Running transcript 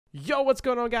Yo, what's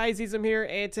going on, guys? Easelm here,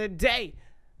 and today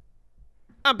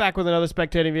I'm back with another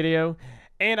spectating video.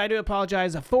 And I do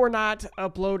apologize for not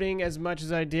uploading as much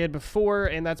as I did before,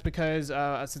 and that's because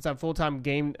since I'm full-time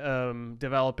game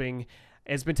developing,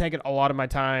 it's been taking a lot of my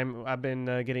time. I've been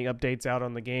getting updates out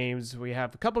on the games. We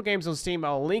have a couple games on Steam.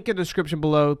 I'll link in the description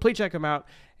below. Please check them out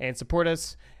and support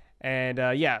us. And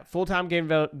yeah, full-time game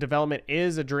development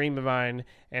is a dream of mine,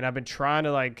 and I've been trying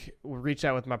to reach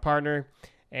out with my partner.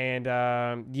 And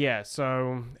yeah,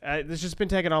 so it's just been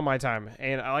taking all my time.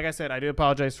 And like I said, I do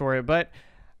apologize for it, but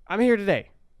I'm here today.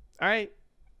 All right?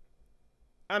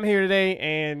 I'm here today,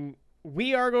 and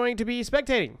we are going to be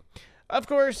spectating. Of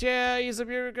course, yeah, you're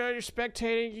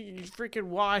spectating, you freaking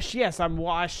wash. Yes, I'm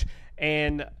washed.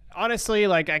 And honestly,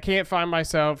 I can't find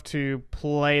myself to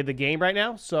play the game right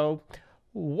now, so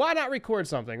why not record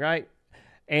something, right?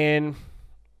 And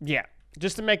yeah,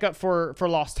 just to make up for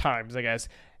lost times, I guess.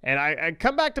 And I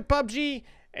come back to PUBG,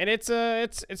 and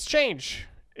it's changed.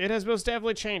 It has most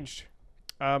definitely changed.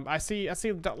 I see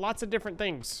lots of different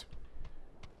things.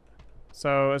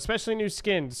 So especially new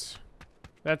skins.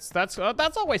 That's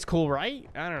always cool, right?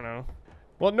 I don't know.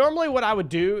 Well, normally what I would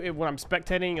do when I'm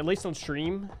spectating, at least on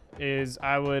stream, is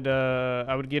I would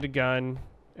get a gun,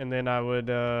 and then I would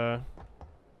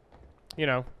you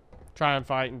know, try and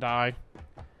fight and die.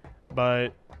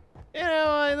 But you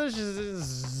know, let's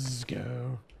just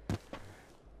go.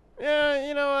 Yeah,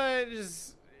 you know what?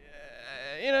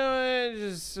 You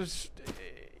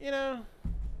know,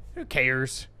 who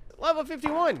cares? Level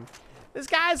 51. This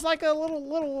guy's like a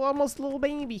almost little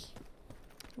baby.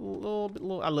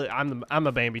 I'm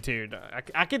a Bambi too.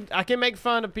 I can make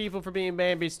fun of people for being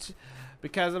Bambis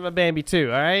because I'm a Bambi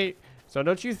too. All right. So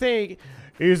don't you think,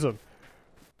 Easelm?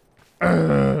 You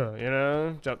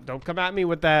know, don't come at me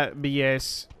with that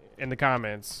BS in the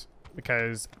comments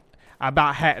because I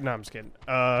about had. No, I'm just kidding.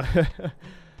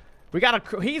 We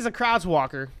got he's a crouch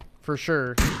walker for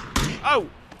sure. Oh.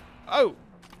 Okay,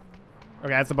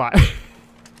 that's the bot.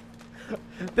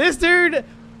 This dude,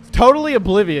 totally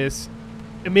oblivious,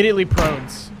 immediately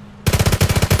prones.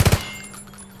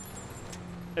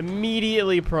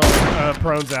 Immediately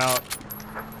prones out.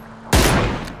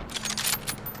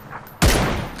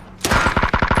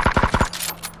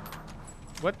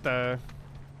 What the?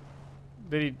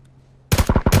 Did he?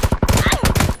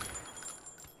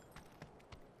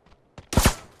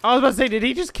 I was about to say, did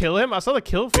he just kill him? I saw the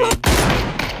kill feed.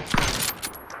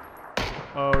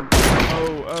 Oh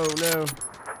no.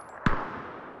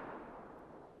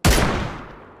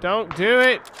 Don't do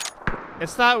it.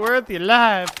 It's not worth your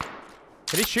life.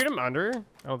 Did he shoot him under?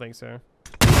 I don't think so.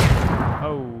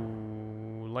 Oh,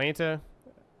 Lanta.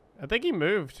 I think he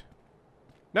moved.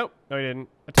 Nope. No, he didn't.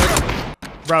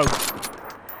 Bro,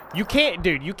 you can't,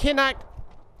 dude. You cannot.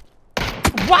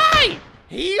 Why?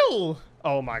 Heal.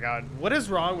 Oh my God. What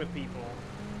is wrong with people?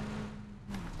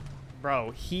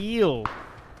 Bro, heal.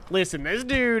 Listen, this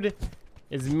dude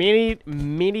is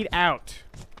minied out.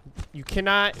 You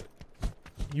cannot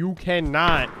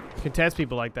contest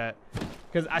people like that.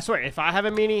 Because I swear, if I have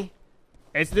a mini,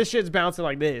 this shit's bouncing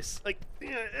like this. Like,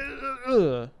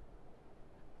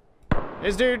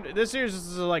 this dude's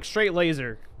just like straight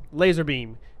laser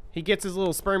beam. He gets his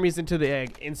little spermies into the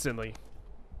egg instantly.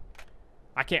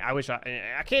 I can't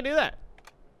do that.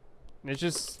 It's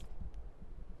just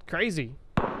crazy.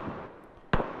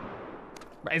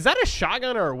 Is that a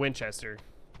shotgun or a Winchester?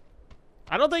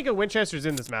 I don't think a Winchester's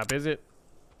in this map, is it?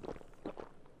 Because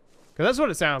that's what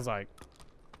it sounds like.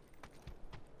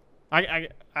 I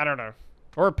don't know.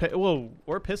 Or a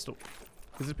pistol.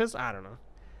 Is it a pistol? I don't know.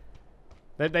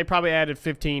 They probably added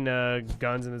 15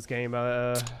 guns in this game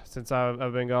since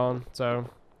I've been gone. So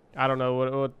I don't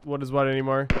know what is what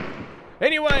anymore.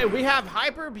 Anyway, we have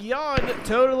Hyper Beyond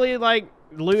totally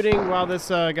looting while this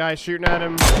guy's shooting at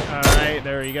him. Alright,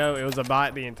 there you go. It was a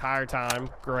bot the entire time.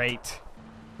 Great.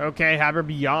 Okay, Hyper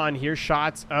Beyond. Here's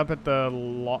shots up at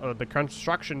the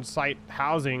construction site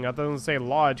housing. I don't say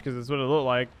lodge because that's what it looked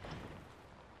like.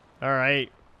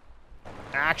 Alright.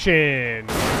 Action.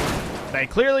 They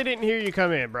clearly didn't hear you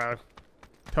come in, bro.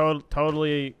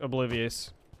 Totally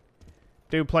oblivious.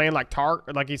 Dude playing like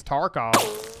he's Tarkov.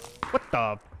 What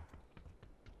the?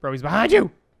 Bro, he's behind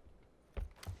you.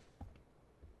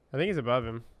 I think he's above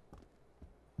him.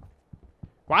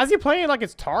 Why is he playing like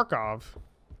it's Tarkov?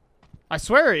 I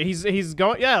swear, he's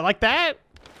going, yeah, like that.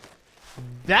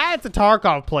 That's a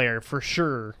Tarkov player for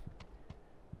sure.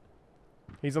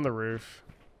 He's on the roof.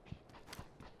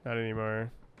 Not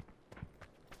anymore.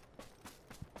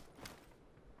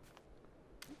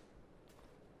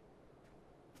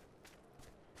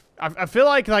 I feel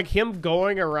like him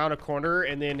going around a corner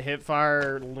and then hip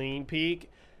fire lean peek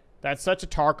That's such a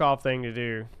Tarkov thing to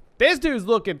do. This dude's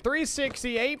looking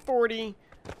 360, 840.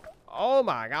 Oh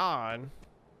my god.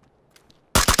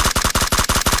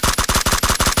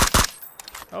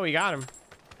 Oh, he got him.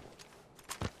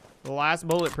 The last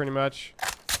bullet, pretty much.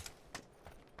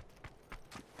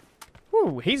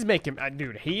 Woo, he's making,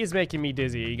 dude, he is making me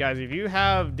dizzy. You guys, if you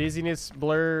have dizziness,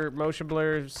 blur, motion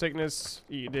blur, sickness,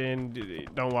 then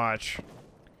don't watch.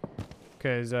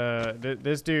 Because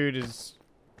this dude is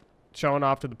showing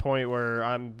off to the point where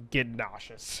I'm getting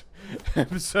nauseous. I'm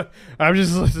just I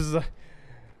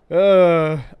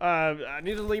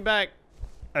need to lean back.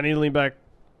 I need to lean back.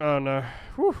 Oh no.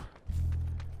 Whew.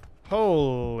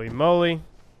 Holy moly.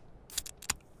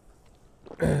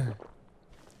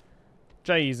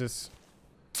 Jesus.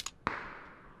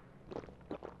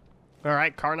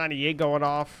 Alright, car 98 going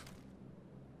off.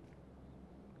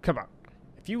 Come on.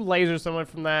 If you laser someone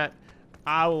from that,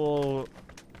 I don't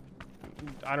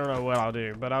know what I'll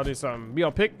do, but I'll do something.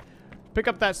 Yo, pick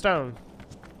up that stone.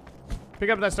 Pick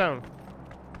up that stone.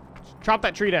 Chop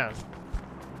that tree down.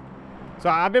 So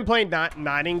I've been playing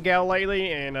Nightingale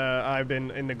lately, and I've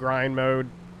been in the grind mode.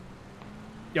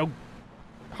 Yo,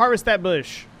 harvest that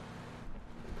bush.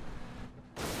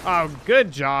 Oh,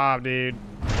 good job, dude.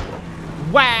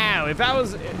 Wow, if that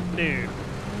was, dude.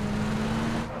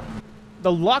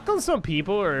 The luck on some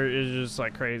people is just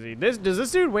like crazy. Does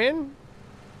this dude win?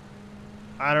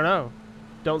 I don't know.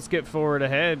 Don't skip forward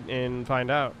ahead and find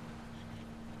out.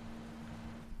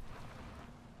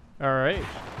 All right.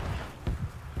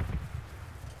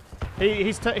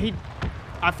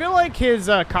 I feel like his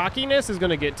cockiness is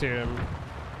gonna get to him.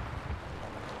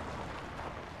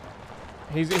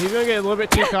 He's gonna get a little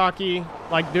bit too cocky,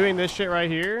 like doing this shit right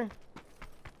here.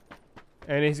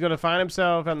 And he's gonna find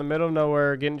himself in the middle of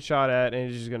nowhere, getting shot at, and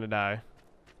he's just gonna die.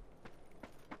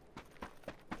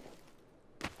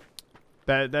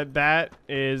 That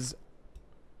is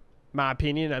my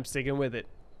opinion. I'm sticking with it.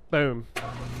 Boom.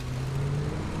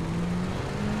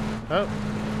 Oh.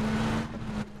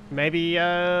 Maybe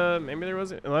there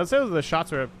wasn't. Unless the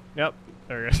shots were. Yep.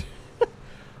 There it is.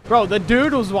 Bro, the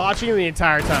dude was watching the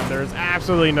entire time. There's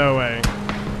absolutely no way.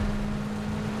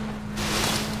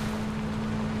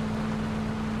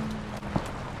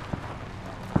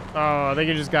 Oh, I think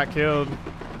he just got killed.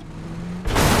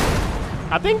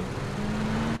 I think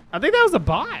that was a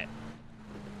bot.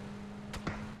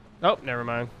 Oh, never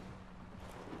mind.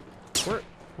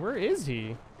 Where is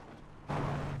he?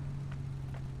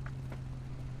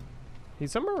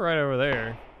 He's somewhere right over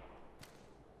there.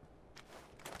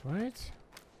 What?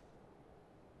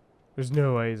 There's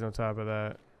no way he's on top of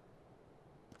that.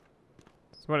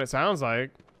 That's what it sounds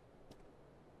like.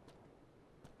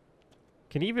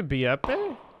 Can he even be up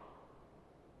there?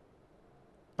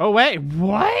 Oh, wait.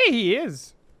 What? He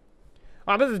is.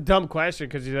 Oh, that's a dumb question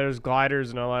because there's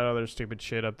gliders and all that other stupid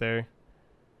shit up there.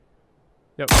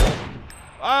 Yep.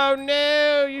 Oh,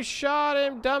 no. You shot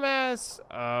him, dumbass.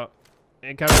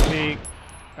 Incoming peek.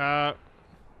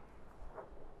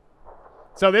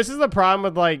 So this is the problem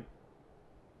with, like,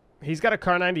 he's got a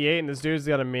car 98 and this dude's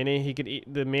got a mini. He could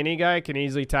the mini guy can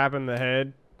easily tap him in the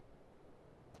head.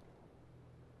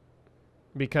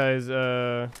 Because,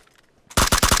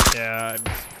 yeah.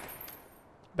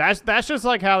 That's just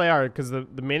like how they are, because the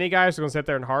mini guys are going to sit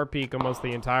there and hard peek almost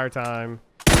the entire time.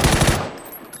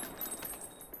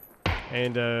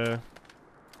 And,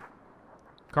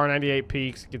 car 98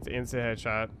 peeks, gets an instant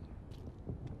headshot.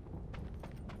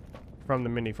 From the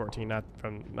Mini 14, not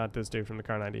this dude from the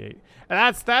car 98.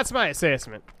 And that's my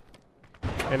assessment.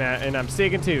 And I'm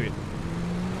sticking to it.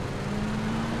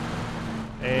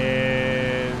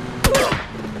 And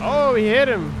oh, he hit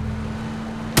him.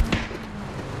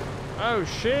 Oh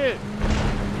shit.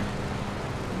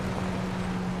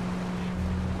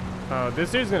 Oh,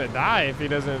 this dude's gonna die if he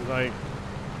doesn't, like,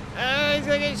 he's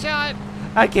gonna get shot.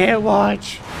 I can't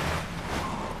watch.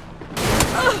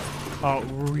 Oh,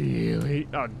 really?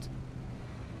 Oh,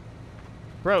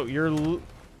 bro,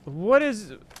 what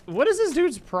is this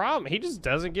dude's problem? He just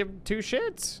doesn't give two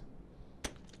shits.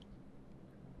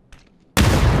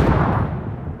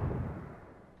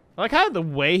 I like how the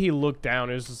way he looked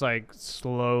down is just like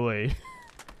slowly.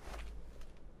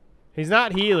 He's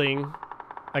not healing.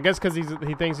 I guess because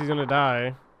he thinks he's gonna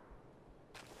die.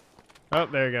 Oh,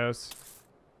 there he goes.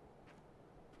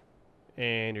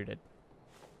 And you're dead.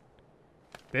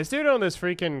 This dude on this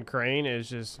freaking crane is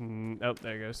just... Oh,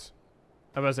 there he goes.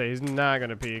 I was about to say, he's not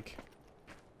gonna peek.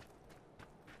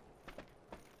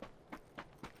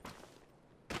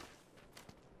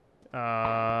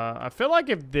 I feel like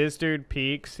if this dude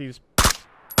peeks, he's...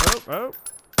 Oh.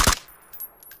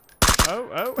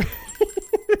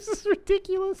 This is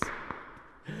ridiculous.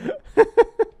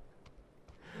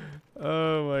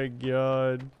 my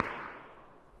god.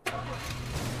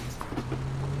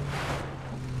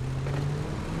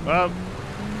 Well,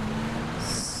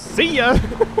 see ya.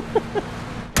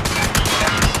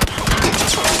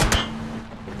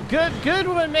 Good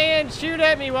one, man. Shoot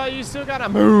at me while you still gotta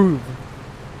move.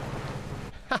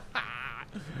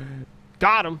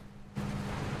 Got him.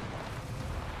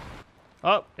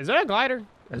 Oh, is that a glider?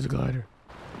 There's a glider.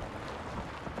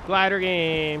 Glider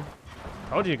game.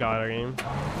 Told you glider game.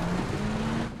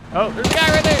 Oh, there's a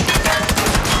guy right there.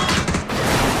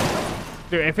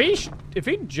 Dude, if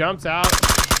he jumps out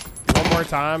one more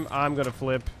time, I'm gonna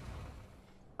flip.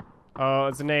 Oh,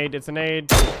 it's a nade. It's a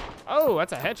nade. Oh,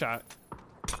 that's a headshot.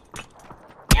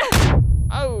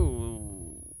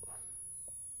 Oh.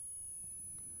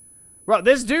 Bro,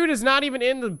 this dude is not even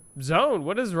in the zone.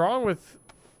 What is wrong with...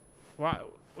 Wow.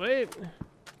 Wait.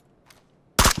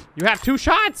 You have 2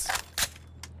 shots?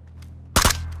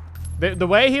 The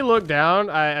way he looked down,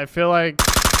 I feel like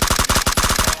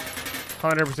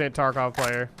 100% Tarkov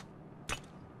player.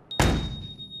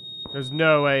 There's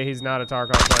no way he's not a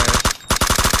Tarkov player.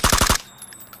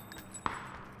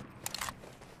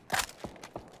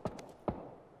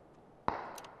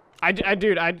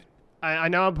 Dude, I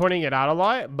know I'm pointing it out a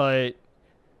lot, but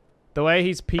the way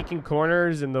he's peeking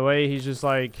corners and the way he's just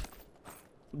like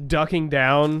ducking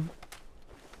down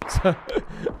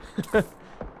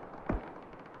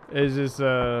is just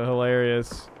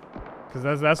hilarious.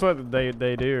 Because that's what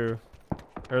they do,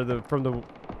 or from the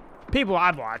people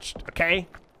I've watched. Okay,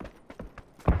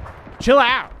 chill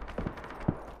out.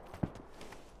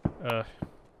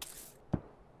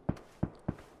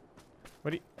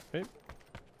 What do you? Wait.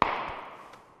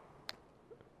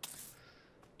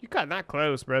 You got that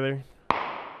close, brother.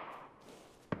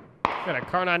 Got a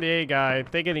Car 98 guy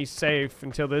thinking he's safe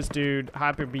until this dude,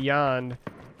 Hyper Beyond,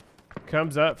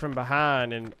 comes up from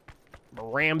behind and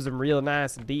rams him real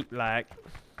nice and deep like.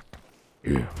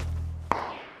 Yeah.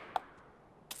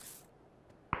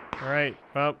 Alright,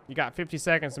 well, you got 50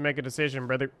 seconds to make a decision,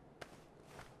 brother.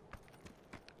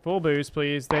 Full boost,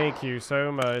 please. Thank you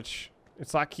so much.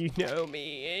 It's like you know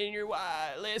me and you're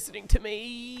listening to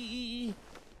me.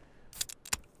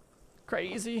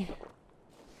 Crazy.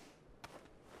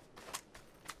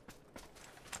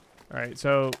 Alright,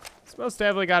 so it's most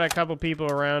definitely got a couple people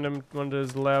around him. One to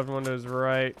his left, one to his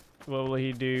right. What will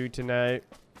he do tonight?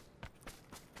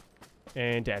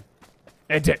 And dead.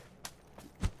 And dead.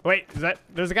 Wait,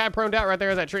 there's a guy proned out right there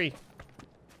at that tree.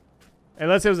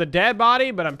 Unless it was a dead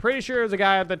body, but I'm pretty sure it was a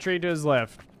guy at the tree to his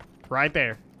left. Right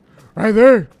there. Right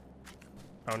there.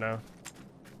 Oh no.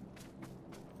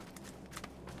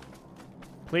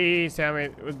 Please tell me,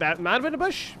 that might have been a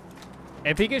bush.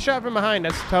 If he gets shot from behind,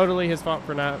 that's totally his fault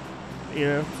for not, you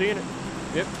know, seeing it.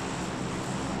 Yep.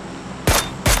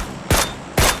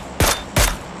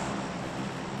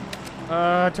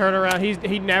 Turn around.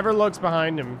 He never looks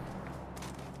behind him.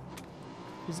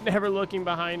 He's never looking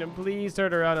behind him. Please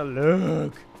turn around and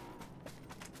look.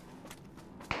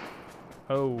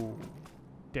 Oh.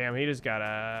 Damn, he just got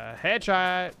a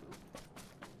headshot.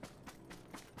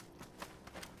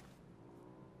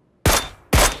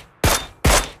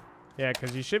 Yeah,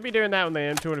 because you should be doing that when the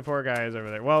M24 guy is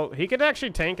over there. Well, he could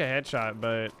actually tank a headshot,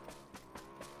 but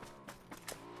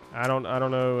I don't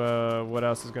know what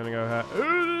else is gonna go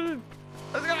happen.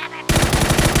 What's gonna happen?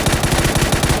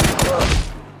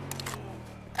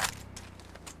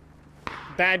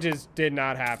 That just did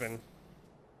not happen.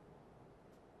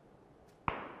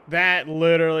 That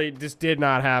literally just did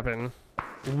not happen.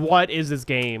 What is this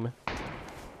game?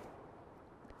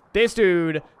 This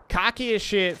dude, cocky as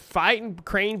shit, fighting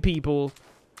crane people,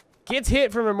 gets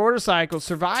hit from a motorcycle,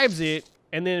 survives it,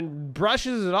 and then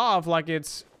brushes it off like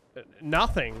it's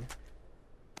nothing.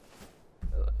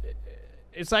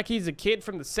 It's like he's a kid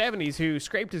from the 70s who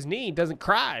scraped his knee and doesn't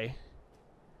cry.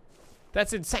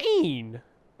 That's insane.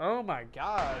 Oh my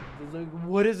god.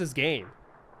 What is this game?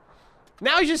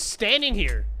 Now he's just standing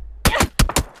here.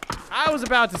 I was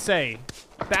about to say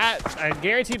that I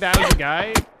guarantee that was the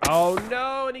guy. Oh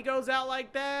no, and he goes out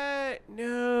like that.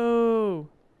 No.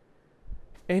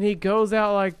 And he goes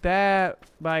out like that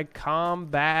by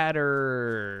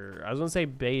combatter. I was gonna say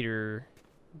baiter,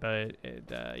 but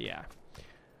yeah.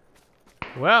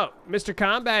 Well, Mr.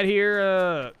 Combat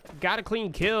here got a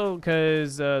clean kill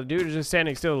because dude is just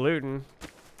standing still looting.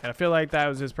 And I feel like that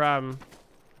was his problem.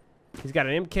 He's got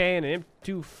an MK and an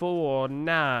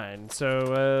M249.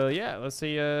 So, yeah, let's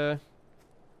see. I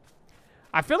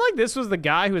feel like this was the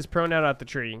guy who was prone out at the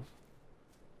tree.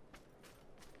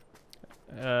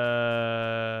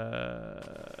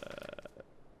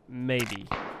 Maybe.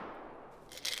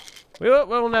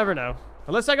 We'll never know.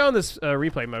 Unless I go in this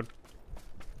replay mode.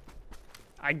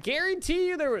 I guarantee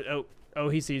you there were... Oh,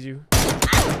 he sees you.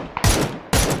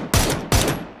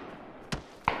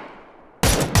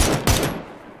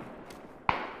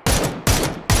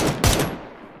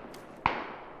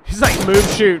 He's like, move,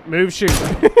 shoot, move, shoot.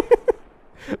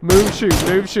 Move, shoot,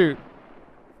 move, shoot.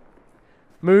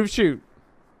 Move, shoot.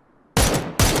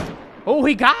 Oh,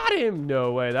 he got him.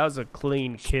 No way. That was a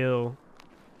clean kill.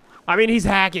 I mean, he's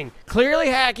hacking. Clearly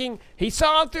hacking. He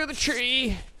saw him through the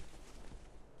tree.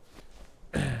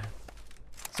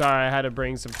 Sorry, I had to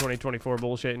bring some 2024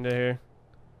 bullshit into here.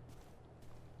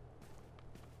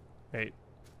 Hey.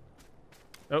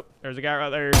 Oh, there's a guy right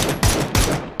there.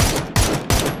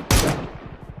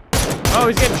 Oh,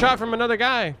 he's getting shot from another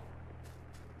guy.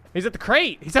 He's at the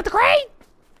crate. He's at the crate!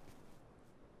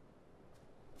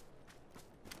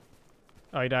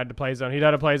 Oh, he died to play zone. He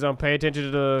died to play zone. Pay attention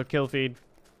to the kill feed.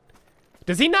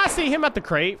 Does he not see him at the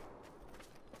crate?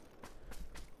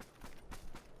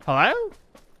 Hello?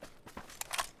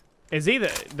 Is he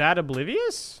that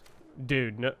oblivious?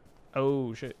 Dude, no.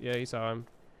 Oh, shit. Yeah, he saw him.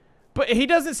 But he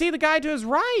doesn't see the guy to his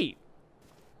right.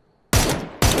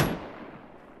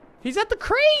 He's at the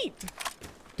crate.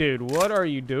 Dude, what are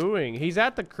you doing? He's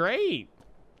at the crate.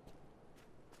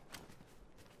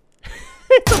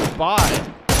 It's a bot.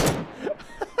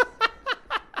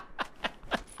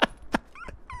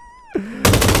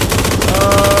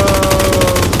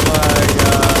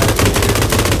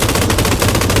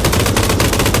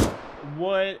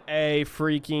 What a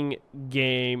freaking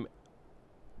game.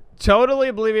 Totally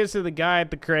oblivious to the guy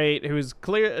at the crate who was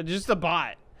clear, just a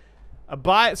bot. A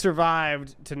bot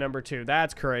survived to number 2.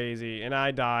 That's crazy. And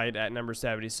I died at number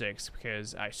 76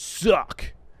 because I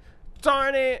suck.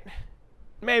 Darn it.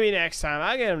 Maybe next time.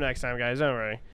 I'll get him next time, guys. Don't worry.